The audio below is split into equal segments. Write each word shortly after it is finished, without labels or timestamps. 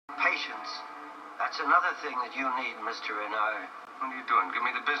Patience. That's another thing that you need, Mr. Renard. What are you doing? Give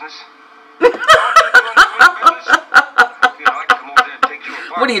me the business?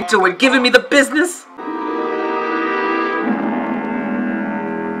 What are you doing? Giving me the business?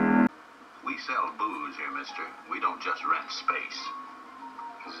 We sell booze here, mister. We don't just rent space.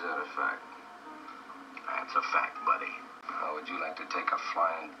 Is that a fact? That's a fact, buddy. How would you like to take a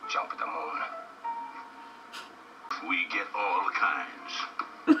flying jump at the moon? We get all kinds.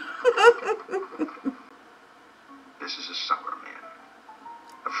 This is a sour man.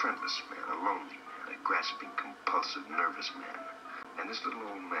 A friendless man, a lonely man, a grasping, compulsive, nervous man. And this little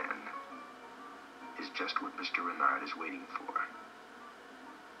old man is just what Mr. Renard is waiting for.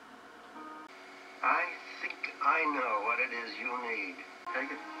 I think I know what it is you need.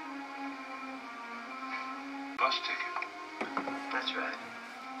 Take it. Bus ticket. That's right.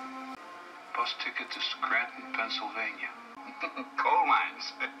 Bus ticket to Scranton, Pennsylvania. Coal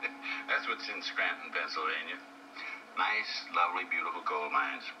mines. That's what's in Scranton, Pennsylvania. Nice, lovely, beautiful coal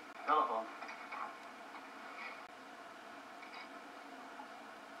mines. Telephone.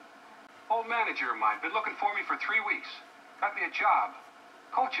 Old manager of mine, been looking for me for 3 weeks. Got me a job.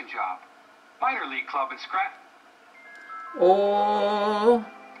 Coaching job. Minor league club in Scranton. Oh.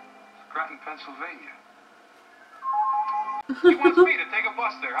 Scranton, Pennsylvania. He wants me to take a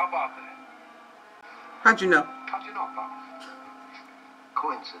bus there. How about that? How'd you know? How'd you know about it?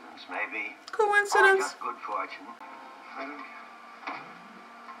 Coincidence, maybe. Coincidence. Or just good fortune.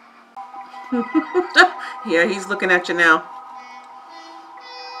 Yeah, he's looking at you now.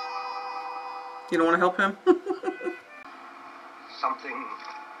 You don't want to help him? Something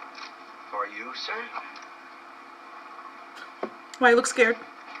for you, sir? Why, you look scared?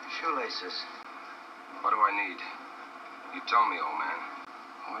 Shoelaces. What do I need? You tell me, old man.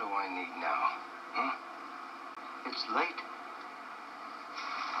 What do I need now? Huh? It's late.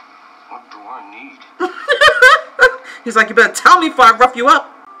 What do I need? He's like, you better tell me before I rough you up.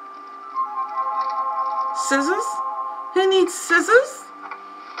 Scissors? He needs scissors?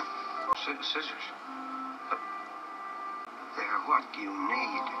 Scissors. They're what you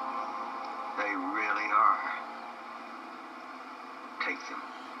need. They really are. Take them.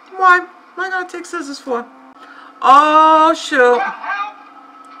 Why? What I gotta take scissors for? Oh, shoot.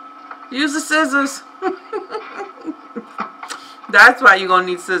 Use the scissors. That's why you're gonna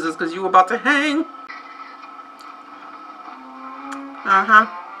need scissors, because you were about to hang. Uh-huh.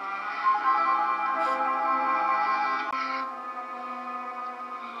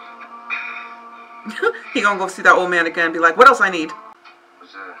 He gonna go see that old man again and be like, what else I need? It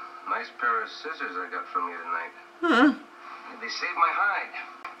was a nice pair of scissors I got from you tonight. Hmm. They saved my hide.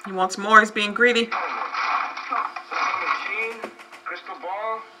 He wants more. He's being greedy. Machine, crystal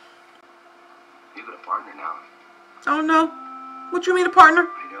ball. You got a partner now. Oh, no. What you mean, a partner?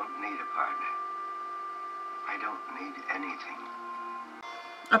 I don't need a partner. I don't need anything.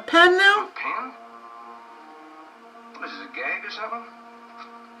 A pen now? A pen? What is this, a gag or something?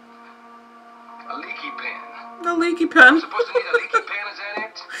 A leaky pen. The leaky pen. I'm supposed to need a leaky pen, is that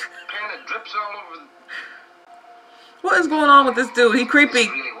it? A pen that drips all over the... What is going on with this dude? He creepy.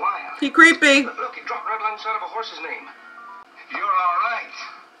 It's really wild. He creepy. Look, he dropped right alongside of a horse's name. You're all right.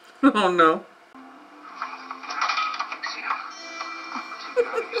 Oh, no.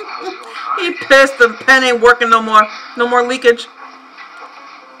 He pissed. The pen ain't working no more. No more leakage.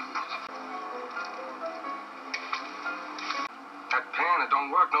 That pen, it don't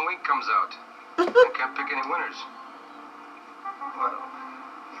work. No ink comes out. I can't pick any winners. Well,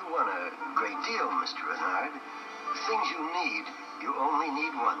 you want a great deal, Mr. Renard. The things you need, you only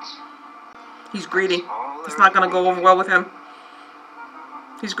need once. He's greedy. It's not going to go over well with him.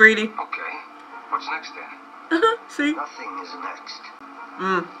 He's greedy. Okay. What's next then? See? Nothing is next.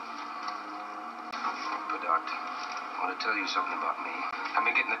 But I want to tell you something about me. I've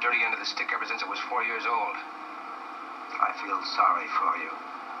been getting the dirty end of the stick ever since I was 4 years old. I feel sorry for you.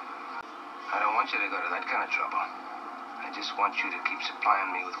 I don't want you to go to that kind of trouble. I just want you to keep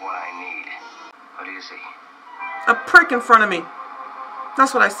supplying me with what I need. What do you see? A prick in front of me.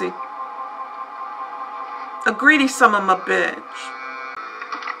 That's what I see. A greedy son of a bitch.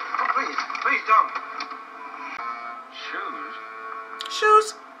 Oh, please don't. Shoes?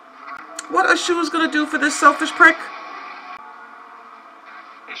 Shoes? What are shoes gonna do for this selfish prick?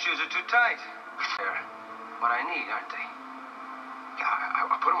 These shoes are too tight. They're what I need, aren't they? Yeah,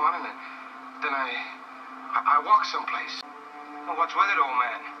 I put them on and then I walk someplace. Well, what's with it, old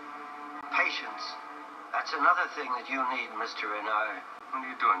man? Patience. That's another thing that you need, Mr. Renard. What are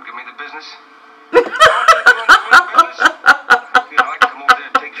you doing? Give me the business?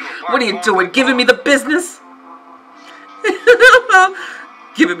 What are you doing? Giving me the business?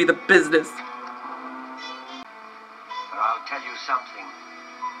 Giving me the business. But I'll tell you something.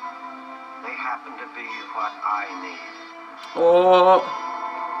 They happen to be what I need. Oh.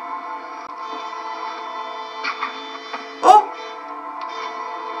 Oh.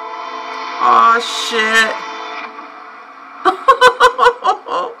 Oh, shit.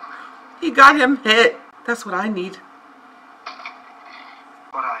 He got him hit. That's what I need.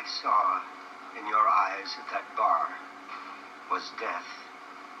 What I saw in your eyes at that bar was death.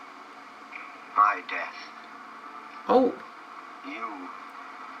 My death. Oh. You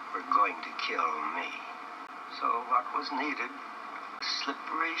were going to kill me. So what was needed?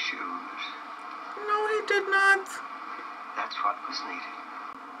 Slippery shoes. No, he did not. That's what was needed.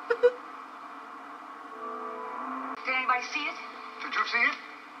 Did anybody see it? Did you see it?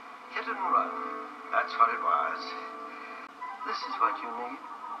 Hit and run. That's what it was. This is what you need.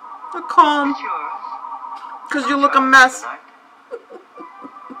 A comb. It's yours. Because you look a mess. Tonight.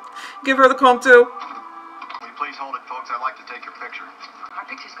 Give her the comb too. Will you please hold it, folks? I'd like to take your picture. Our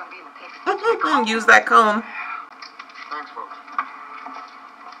picture's gonna be in the paper. Use that comb. Thanks, folks.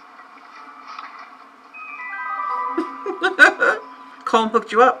 Comb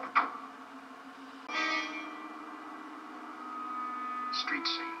hooked you up. Street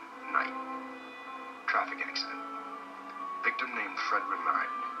scene, night. Traffic accident. Victim named Fred Renard.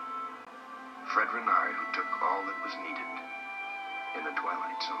 Fred Renard, who took all that was needed in the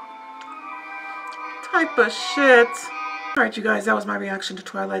Twilight Zone. Type of shit. Alright, you guys, that was my reaction to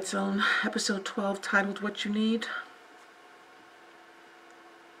Twilight Zone, episode 12, titled What You Need.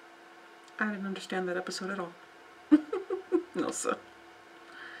 I didn't understand that episode at all. No, sir.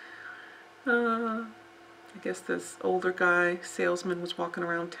 I guess this older guy, salesman, was walking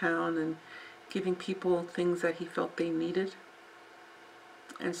around town and giving people things that he felt they needed.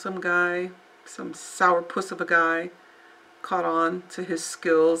 And some guy, some sourpuss of a guy, caught on to his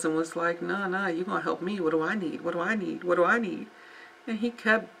skills and was like, nah, you gonna help me. What do I need? What do I need? What do I need? And he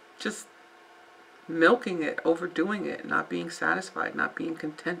kept just milking it, overdoing it, not being satisfied, not being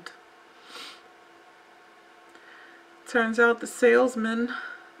content. Turns out the salesman,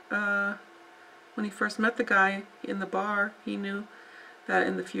 when he first met the guy in the bar, he knew that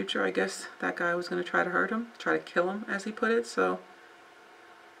in the future, I guess, that guy was going to try to hurt him, try to kill him, as he put it, so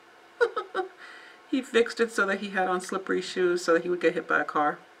he fixed it so that he had on slippery shoes so that he would get hit by a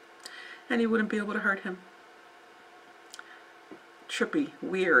car and he wouldn't be able to hurt him. Trippy,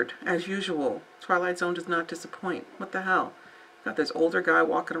 weird, as usual. Twilight Zone does not disappoint. What the hell? Got this older guy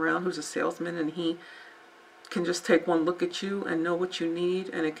walking around who's a salesman, and he can just take one look at you and know what you need,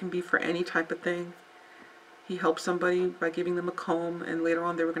 and it can be for any type of thing. He helped somebody by giving them a comb, and later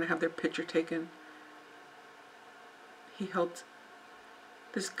on they were going to have their picture taken. He helped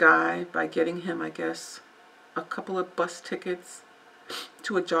this guy by getting him, I guess, a couple of bus tickets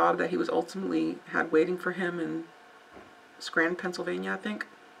to a job that he was ultimately had waiting for him in Scranton, Pennsylvania, I think.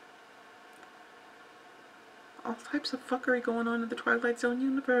 All types of fuckery going on in the Twilight Zone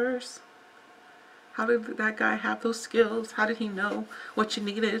universe. How did that guy have those skills? How did he know what you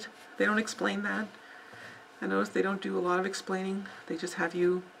needed? They don't explain that. I noticed they don't do a lot of explaining. They just have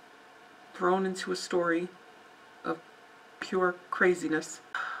you thrown into a story of pure craziness.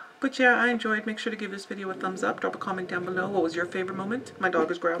 But yeah, I enjoyed. Make sure to give this video a thumbs up. Drop a comment down below. What was your favorite moment? My dog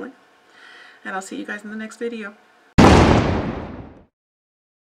is growling. And I'll see you guys in the next video.